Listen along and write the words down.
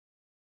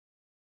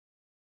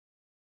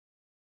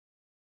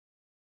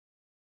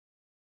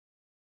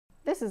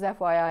This is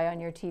FYI on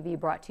your TV,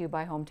 brought to you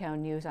by Hometown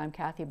News. I'm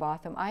Kathy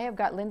Botham. I have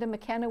got Linda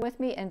McKenna with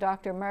me and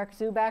Dr. Mark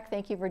Zubak.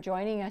 Thank you for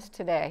joining us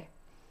today.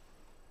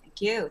 Thank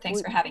you.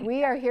 Thanks for having me.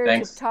 We are here to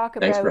Thanks. talk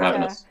Thanks for about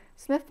having us.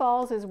 Smith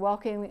Falls is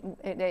welcoming,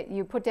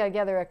 you put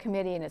together a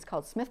committee and it's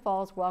called Smith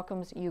Falls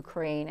Welcomes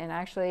Ukraine. And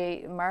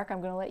actually, Mark, I'm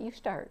going to let you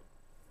start.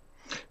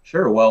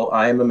 Sure. Well,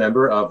 I am a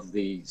member of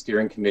the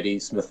steering committee,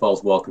 Smith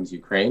Falls Welcomes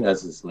Ukraine,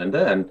 as is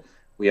Linda, and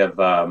we have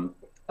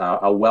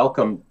a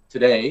welcome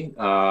today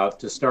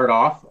to start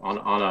off on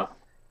a.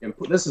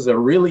 This is a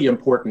really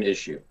important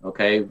issue.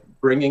 Okay,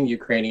 bringing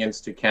Ukrainians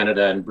to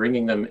Canada and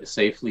bringing them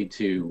safely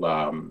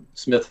to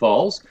Smith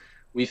Falls,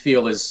 we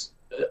feel is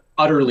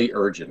utterly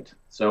urgent.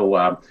 So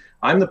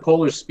I'm the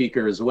Polish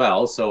speaker as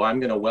well, so I'm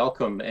going to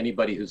welcome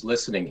anybody who's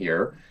listening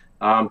here.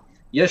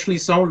 Jeśli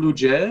są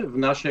ludzie w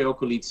naszej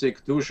okolicy,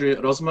 którzy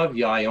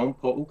rozmawiają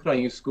po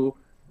ukraińsku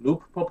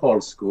lub po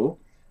polsku,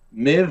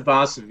 my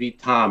was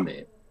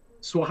witamy.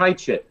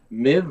 Słuchajcie,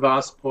 my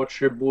was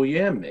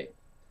potrzebujemy.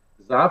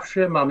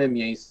 Zawsze mamy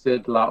miejsce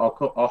dla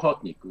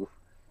ochotników.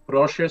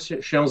 Proszę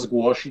się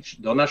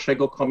zgłosić do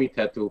naszego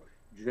komitetu.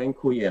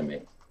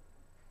 Dziękujemy.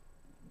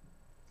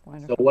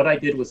 Wonderful. So what I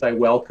did was I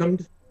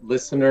welcomed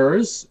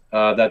listeners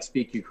that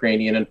speak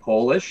Ukrainian and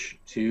Polish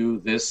to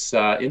this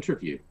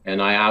interview,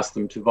 and I asked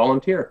them to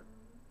volunteer.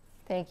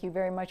 Thank you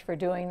very much for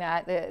doing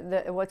that.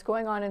 What's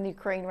going on in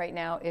Ukraine right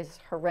now is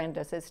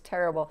horrendous. It's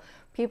terrible.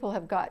 People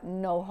have got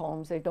no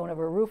homes. They don't have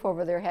a roof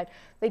over their head.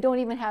 They don't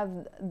even have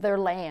their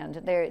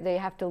land. They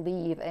have to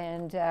leave.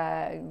 And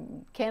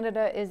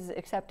Canada is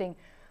accepting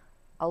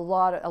a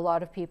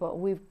lot of people.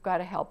 We've got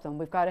to help them.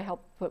 We've got to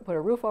help put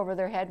a roof over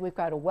their head. We've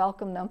got to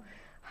welcome them.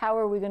 How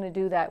are we going to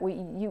do that?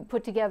 You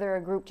put together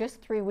a group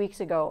just 3 weeks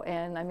ago,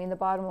 and I mean, the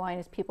bottom line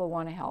is people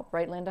want to help,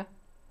 right, Linda?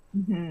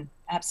 Mm-hmm.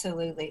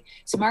 Absolutely.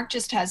 So Mark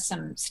just has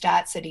some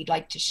stats that he'd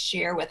like to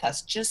share with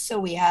us, just so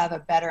we have a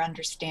better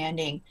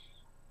understanding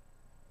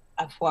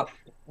of what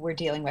we're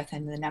dealing with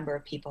and the number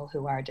of people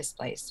who are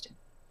displaced.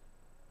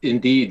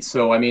 Indeed.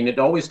 So, I mean, it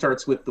always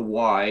starts with the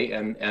why,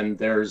 and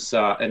there's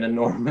an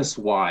enormous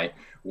why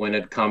when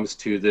it comes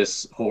to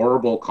this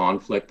horrible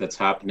conflict that's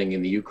happening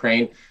in the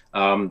Ukraine.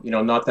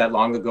 Not that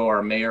long ago,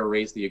 our mayor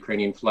raised the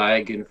Ukrainian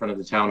flag in front of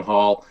the town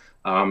hall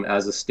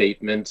as a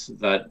statement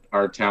that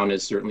our town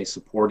is certainly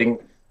supporting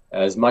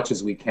as much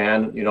as we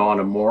can, on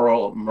a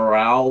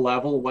morale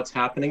level, what's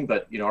happening.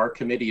 But, our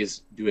committee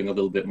is doing a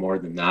little bit more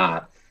than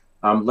that.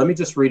 Let me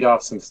just read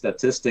off some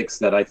statistics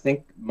that I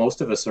think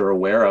most of us are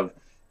aware of.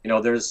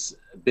 There's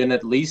been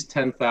at least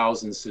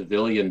 10,000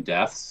 civilian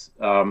deaths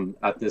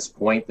at this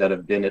point that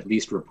have been at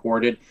least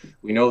reported.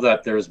 We know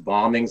that there's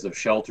bombings of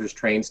shelters,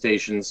 train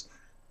stations.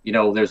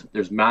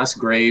 There's mass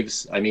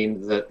graves. I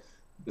mean,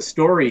 the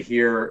story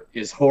here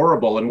is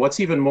horrible. And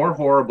what's even more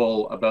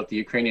horrible about the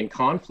Ukrainian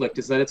conflict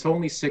is that it's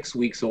only 6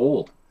 weeks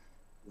old.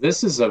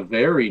 This is a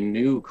very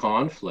new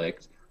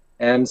conflict.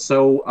 And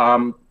so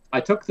I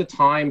took the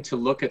time to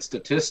look at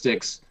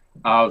statistics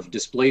of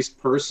displaced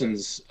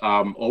persons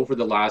over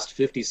the last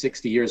 50,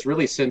 60 years,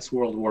 really since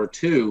World War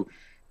II,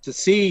 to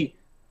see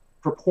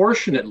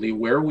proportionately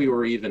where we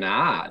were even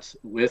at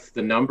with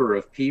the number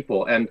of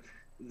people. And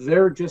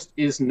there just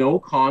is no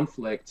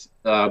conflict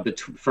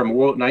from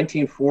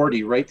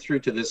 1940 right through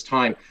to this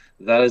time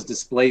that has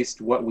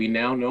displaced. What we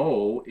now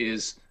know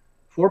is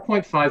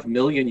 4.5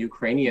 million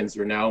Ukrainians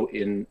are now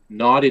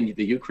not in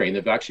the Ukraine.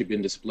 They've actually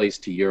been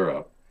displaced to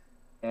Europe.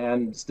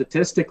 And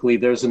statistically,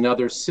 there's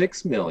another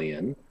 6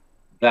 million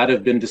that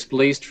have been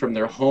displaced from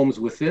their homes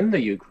within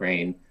the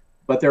Ukraine,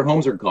 but their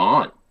homes are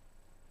gone.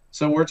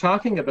 So we're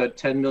talking about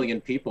 10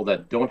 million people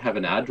that don't have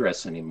an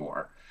address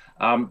anymore.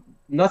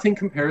 Nothing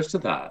compares to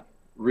that,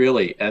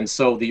 really. And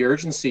so the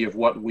urgency of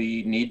what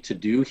we need to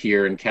do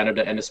here in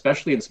Canada, and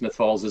especially in Smith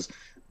Falls, is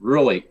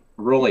really,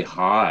 really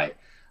high.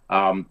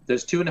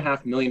 There's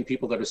 2.5 million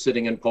people that are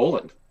sitting in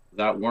Poland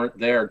that weren't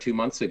there 2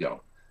 months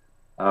ago.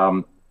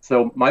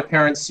 So my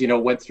parents,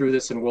 went through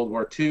this in World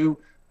War II.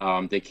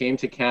 They came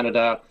to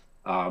Canada.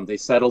 They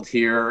settled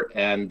here,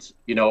 and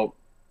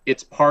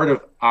it's part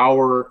of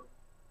our,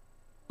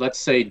 let's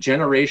say,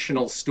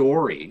 generational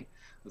story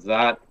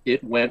that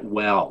it went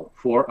well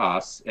for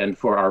us and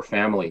for our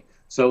family.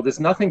 So there's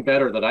nothing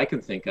better that I can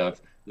think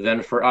of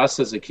than for us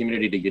as a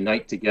community to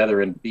unite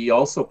together and be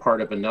also part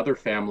of another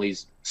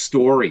family's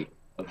story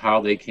of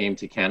how they came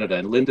to Canada.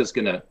 And Linda's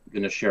gonna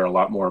share a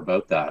lot more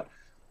about that.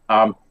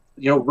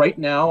 Right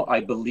now, I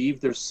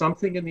believe there's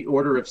something in the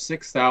order of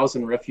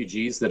 6,000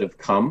 refugees that have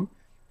come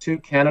to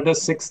Canada,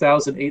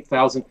 6,000,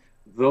 8,000.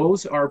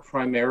 Those are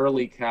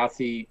primarily,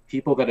 Kathy,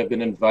 people that have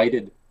been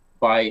invited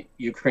by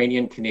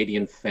Ukrainian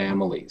Canadian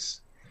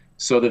families.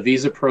 So the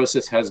visa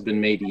process has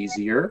been made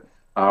easier,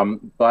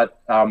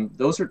 but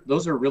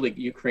those are really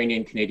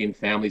Ukrainian Canadian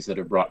families that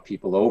have brought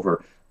people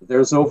over.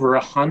 There's over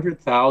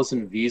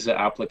 100,000 visa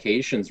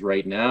applications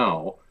right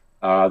now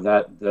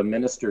that the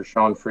Minister,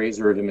 Sean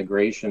Fraser of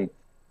Immigration,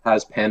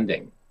 has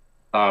pending.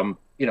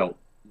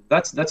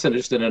 That's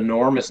just an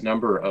enormous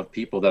number of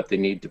people that they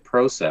need to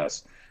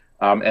process,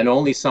 and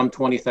only some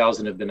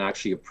 20,000 have been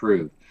actually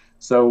approved.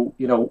 So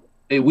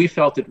we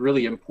felt it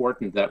really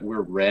important that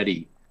we're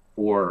ready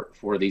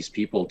for these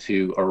people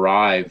to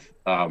arrive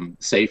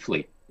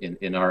safely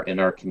in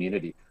our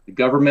community. The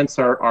governments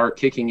are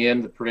kicking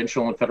in. The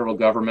provincial and federal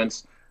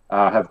governments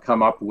have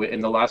come up with,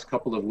 in the last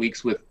couple of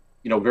weeks, with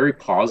very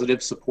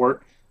positive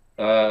support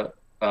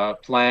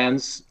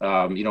plans.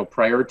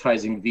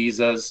 Prioritizing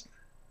visas.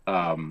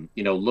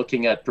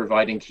 Looking at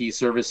providing key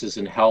services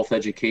in health,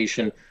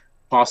 education,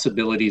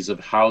 possibilities of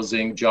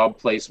housing, job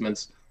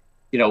placements.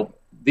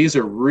 These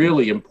are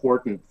really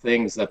important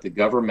things that the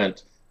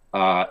government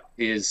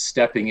is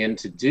stepping in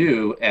to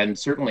do. And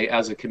certainly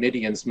as a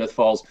committee in Smith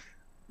Falls,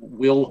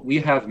 we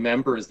have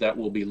members that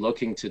will be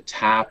looking to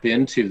tap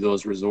into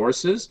those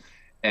resources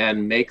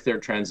and make their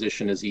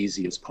transition as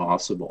easy as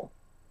possible.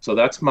 So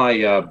that's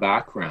my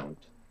background.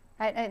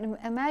 And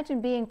imagine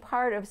being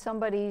part of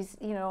somebody's,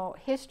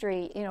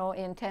 history,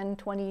 in 10,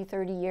 20,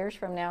 30 years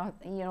from now,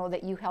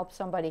 that you help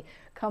somebody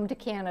come to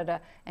Canada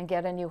and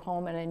get a new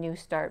home and a new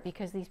start,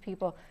 because these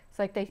people, it's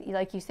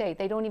like you say,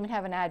 they don't even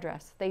have an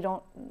address.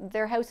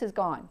 Their house is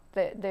gone.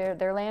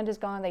 Their land is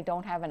gone. They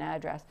don't have an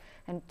address.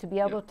 And to be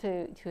able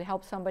to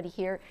help somebody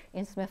here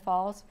in Smith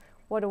Falls,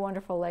 what a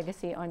wonderful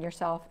legacy on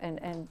yourself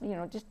and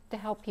just to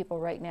help people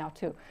right now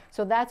too.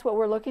 So that's what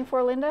we're looking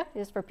for, Linda,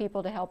 is for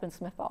people to help in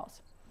Smith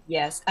Falls.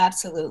 Yes,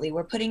 absolutely.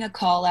 We're putting a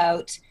call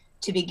out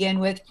to begin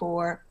with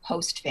for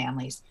host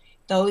families,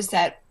 those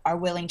that are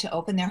willing to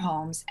open their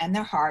homes and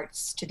their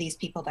hearts to these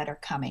people that are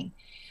coming.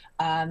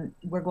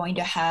 We're going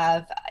to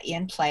have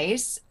in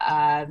place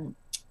an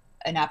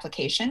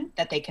application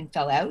that they can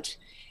fill out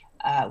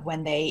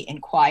when they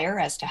inquire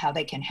as to how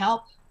they can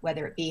help,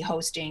 whether it be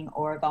hosting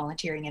or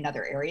volunteering in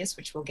other areas,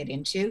 which we'll get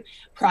into.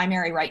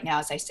 Primary right now,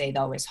 as I say,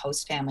 though, is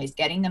host families,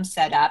 getting them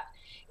set up,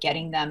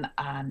 getting them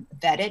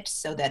vetted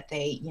so that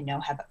they,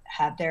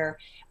 have their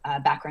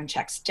background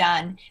checks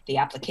done. The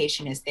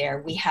application is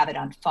there. We have it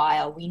on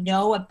file. We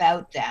know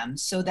about them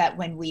so that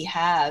when we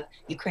have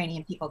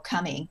Ukrainian people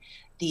coming,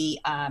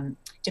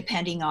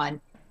 depending on,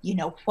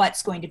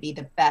 what's going to be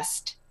the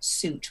best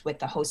suit with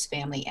the host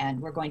family, and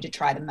we're going to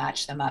try to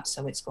match them up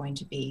so it's going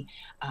to be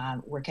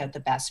work out the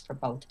best for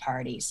both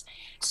parties.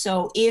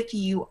 So if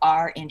you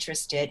are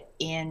interested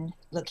in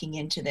looking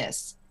into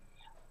this,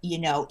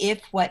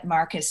 if what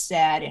Mark has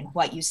said and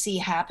what you see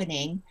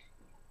happening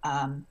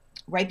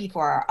right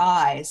before our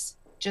eyes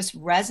just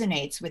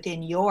resonates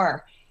within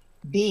your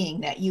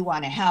being that you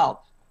want to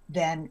help,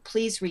 then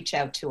please reach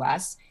out to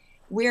us.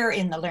 We're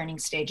in the learning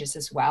stages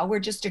as well.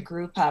 We're just a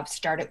group of,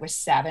 started with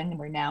 7,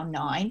 we're now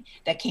 9,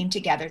 that came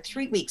together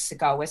 3 weeks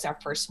ago was our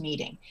first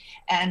meeting.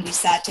 And we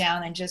sat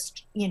down and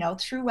just,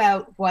 threw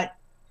out what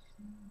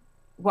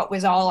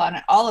was all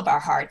on all of our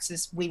hearts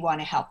is we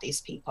want to help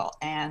these people.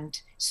 And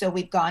so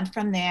we've gone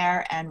from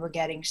there and we're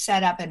getting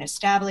set up and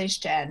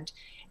established and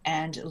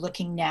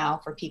looking now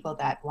for people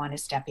that want to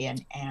step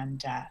in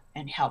and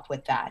help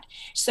with that.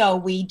 So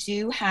we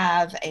do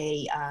have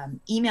a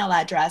email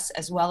address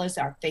as well as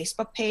our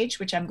Facebook page,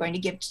 which I'm going to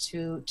give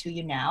to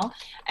you now.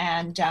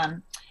 And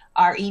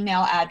our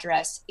email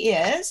address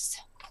is,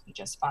 let me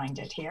just find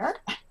it here.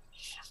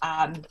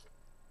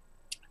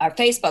 Our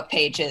Facebook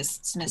page is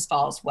Smith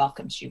Falls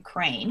Welcomes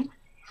Ukraine,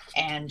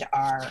 and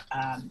our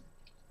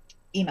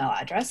email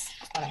address,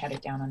 I thought I had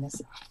it down on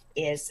this,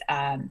 is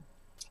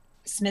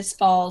Smith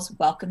Falls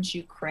Welcomes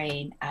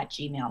Ukraine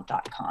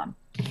 @gmail.com.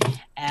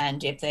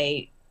 And if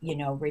they,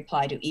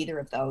 reply to either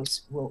of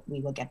those, we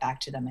will get back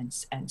to them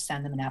and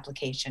send them an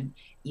application.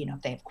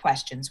 If they have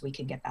questions, we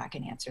can get back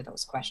and answer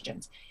those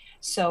questions.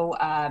 So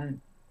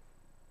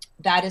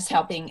that is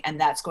helping, and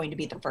that's going to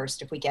be the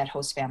first. If we get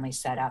host families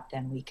set up,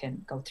 then we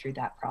can go through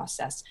that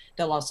process.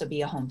 There'll also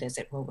be a home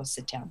visit where we'll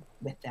sit down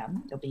with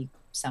them. There'll be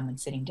someone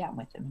sitting down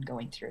with them and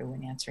going through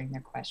and answering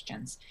their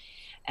questions.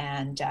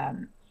 And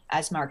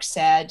as Mark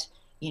said,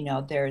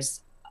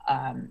 there's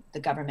the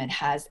government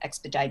has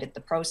expedited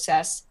the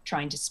process,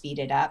 trying to speed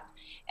it up.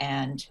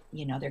 And,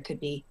 there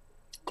could be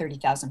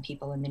 30,000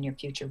 people in the near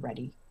future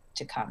ready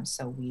to come.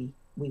 So we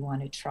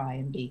want to try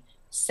and be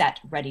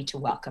set, ready to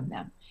welcome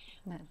them.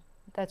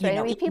 That's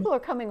right. People are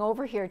coming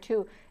over here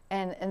too,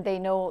 and they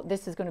know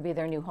this is going to be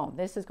their new home.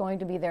 This is going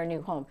to be their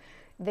new home.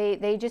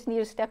 They just need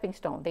a stepping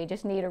stone. They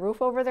just need a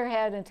roof over their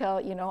head until,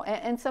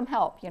 and some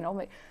help,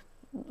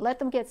 let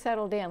them get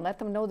settled in. Let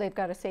them know they've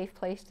got a safe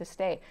place to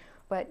stay.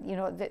 But,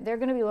 they're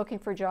going to be looking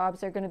for jobs.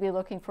 They're going to be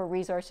looking for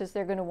resources.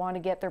 They're going to want to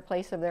get their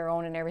place of their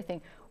own and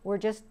everything. We're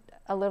just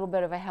a little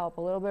bit of a help,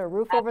 a little bit of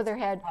roof over their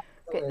head.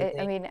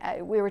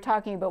 Absolutely. We were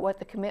talking about what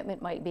the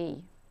commitment might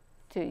be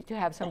to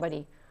have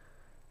somebody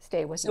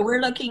stay with them. So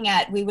we're looking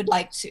at, we would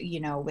like to,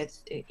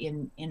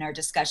 in our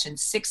discussion,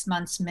 6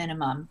 months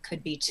minimum,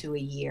 could be to a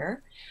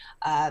year.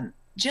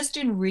 Just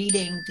in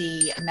reading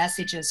the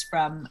messages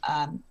from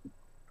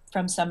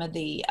some of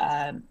the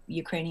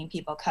Ukrainian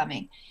people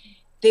coming,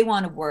 they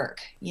want to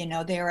work.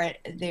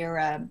 They're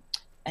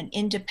an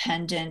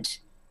independent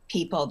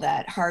people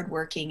that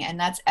hardworking, and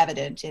that's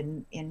evident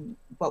in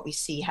what we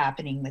see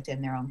happening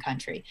within their own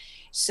country.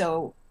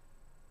 So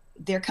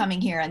they're coming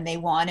here and they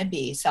want to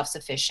be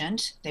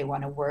self-sufficient. They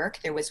want to work.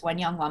 There was one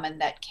young woman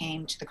that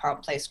came to the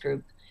Carlton Place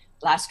group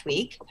last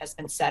week, has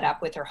been set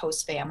up with her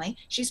host family.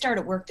 She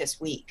started work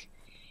this week.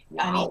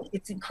 Wow. I mean,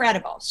 it's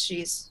incredible.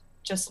 She's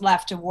just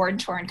left a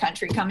war-torn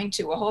country, coming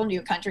to a whole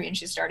new country, and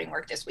she's starting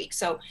work this week.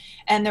 So,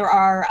 and there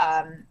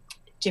are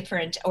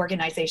different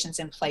organizations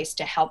in place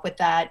to help with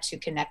that, to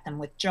connect them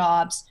with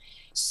jobs.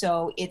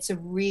 So it's a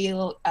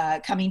real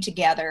coming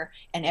together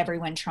and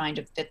everyone trying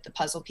to fit the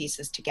puzzle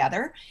pieces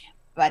together.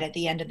 But at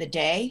the end of the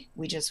day,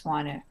 we just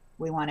want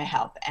to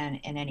help and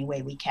in any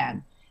way we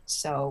can.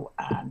 So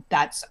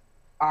that's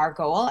our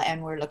goal,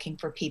 and we're looking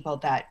for people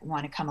that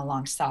want to come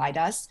alongside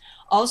us.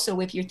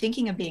 Also, if you're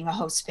thinking of being a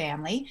host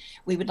family,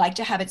 we would like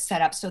to have it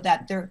set up so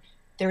that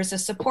there's a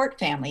support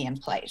family in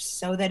place,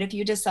 so that if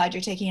you decide you're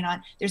taking it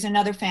on, there's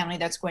another family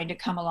that's going to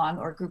come along,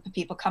 or a group of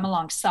people come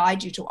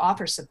alongside you to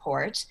offer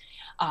support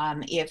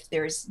if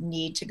there's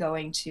need to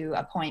going to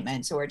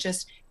appointments or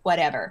just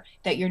whatever,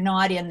 that you're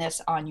not in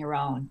this on your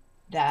own,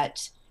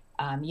 that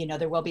you know,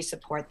 there will be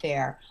support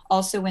there.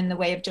 Also, in the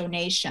way of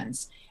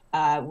donations,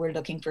 we're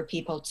looking for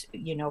people to,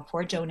 you know,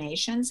 for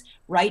donations.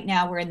 Right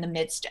now, we're in the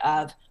midst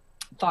of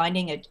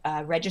finding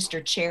a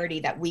registered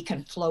charity that we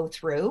can flow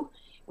through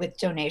with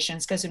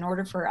donations, because in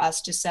order for us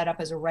to set up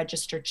as a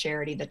registered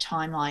charity, the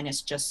timeline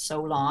is just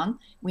so long.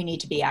 We need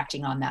to be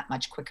acting on that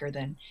much quicker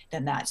than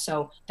that.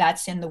 So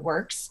that's in the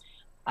works.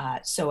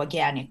 So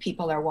again, if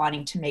people are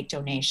wanting to make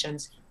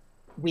donations,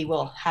 we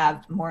will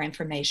have more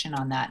information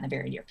on that in the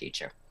very near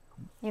future.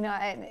 You know,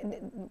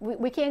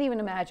 we can't even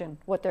imagine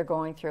what they're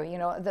going through. You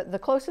know, the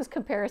closest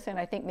comparison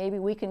I think maybe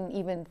we can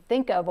even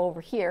think of over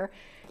here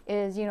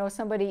is, you know,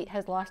 somebody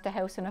has lost a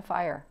house in a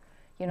fire.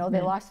 You know,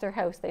 they lost their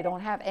house. They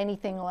don't have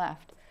anything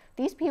left.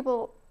 These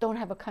people don't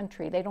have a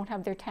country. They don't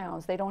have their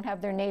towns. They don't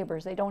have their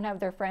neighbors. They don't have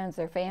their friends,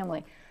 their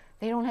family.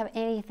 They don't have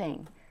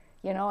anything,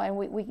 you know, and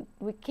we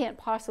can't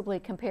possibly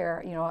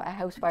compare, you know, a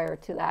house fire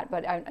to that.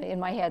 But in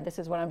my head, this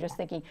is what I'm just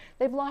thinking.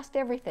 They've lost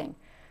everything.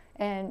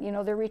 And, you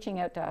know, they're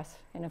reaching out to us.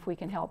 And if we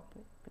can help,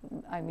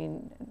 I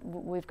mean,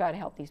 we've got to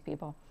help these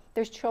people.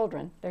 There's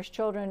children,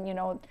 you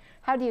know.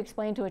 How do you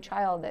explain to a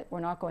child that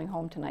we're not going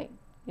home tonight?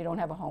 You don't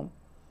have a home.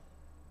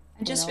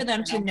 And just for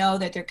them to know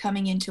that they're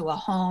coming into a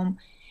home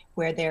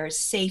where there's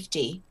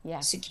safety,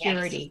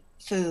 security,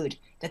 food,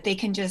 that they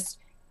can just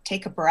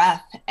take a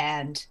breath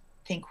and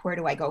think, where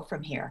do I go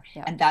from here?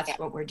 And that's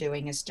what we're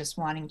doing, is just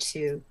wanting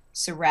to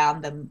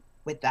surround them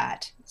with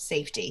that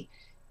safety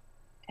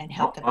and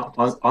help them.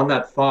 On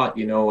that thought,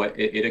 you know,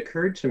 it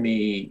occurred to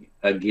me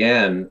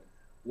again,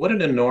 what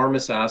an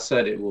enormous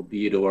asset it will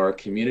be to our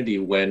community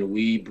when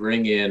we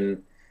bring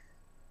in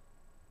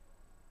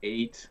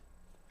 8,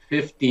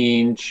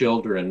 15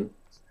 children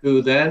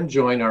who then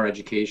join our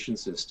education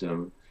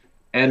system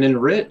and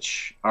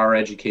enrich our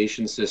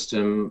education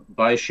system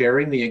by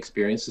sharing the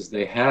experiences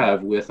they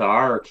have with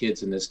our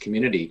kids in this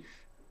community.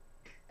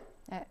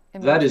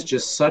 That is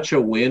just such a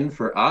win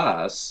for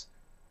us.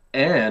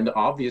 And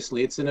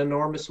obviously, it's an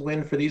enormous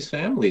win for these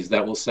families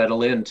that will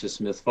settle into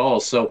Smith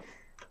Falls. So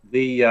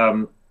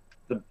the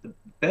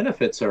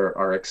benefits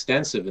are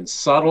extensive and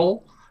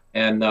subtle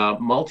and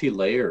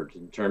multi-layered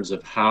in terms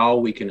of how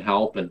we can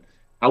help and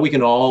how we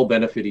can all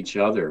benefit each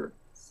other.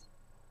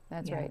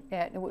 That's right.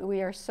 Yeah,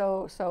 we are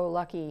so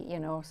lucky, you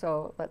know.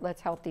 So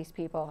let's help these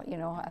people. You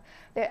know,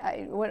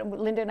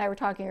 Linda and I were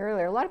talking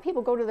earlier. A lot of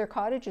people go to their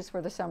cottages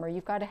for the summer.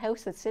 You've got a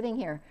house that's sitting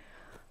here.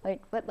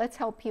 Like let's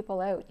help people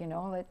out. You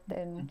know,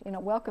 and you know,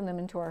 welcome them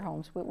into our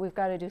homes. We've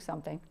got to do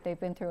something. They've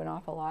been through an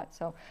awful lot.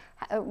 So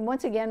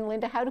once again,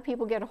 Linda, how do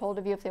people get a hold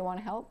of you if they want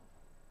to help?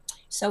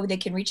 So they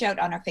can reach out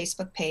on our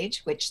Facebook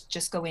page, which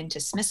just go into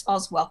Smith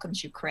Falls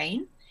Welcomes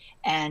Ukraine,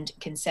 and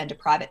can send a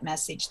private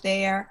message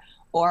there.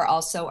 Or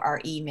also our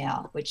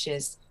email, which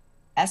is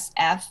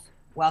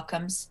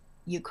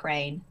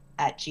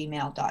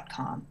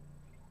sfwelcomesukraine@gmail.com.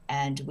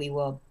 And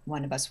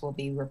one of us will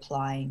be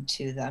replying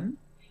to them.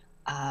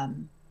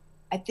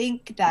 I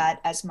think that,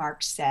 as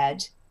Mark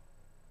said,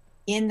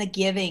 in the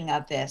giving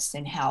of this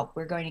and help,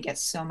 we're going to get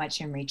so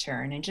much in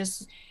return. And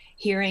just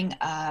hearing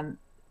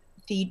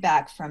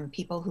feedback from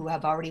people who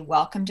have already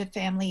welcomed a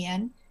family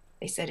in,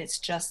 they said it's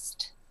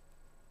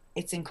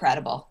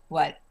incredible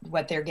what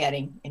they're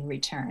getting in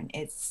return.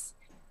 It's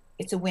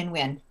a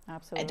win-win.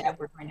 Absolutely. And that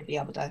we're going to be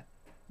able to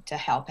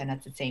help, and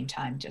at the same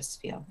time just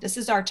feel this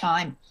is our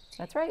time.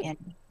 That's right. And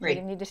we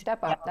need to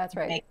step up. That's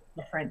right. Make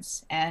a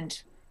difference. And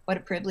what a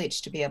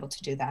privilege to be able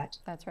to do that.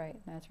 That's right.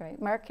 That's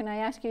right. Mark, can I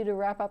ask you to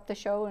wrap up the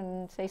show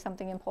and say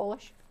something in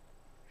Polish?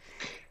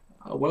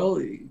 Well,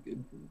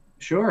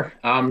 sure.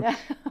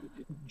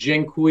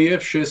 Dziękuję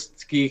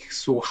wszystkich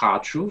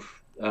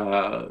słuchaczów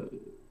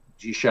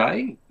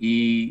dzisiaj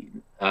i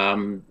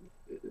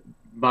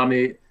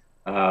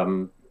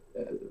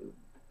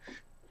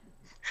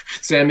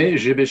chcemy,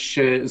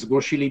 żebyście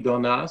zgłosili do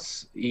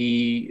nas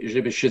i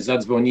żebyście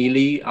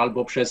zadzwonili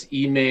albo przez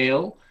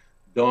e-mail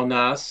do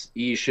nas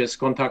i się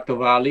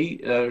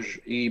skontaktowali,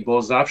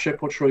 bo zawsze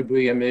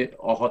potrzebujemy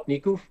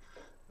ochotników.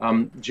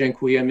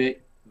 Dziękujemy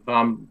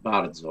wam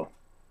bardzo.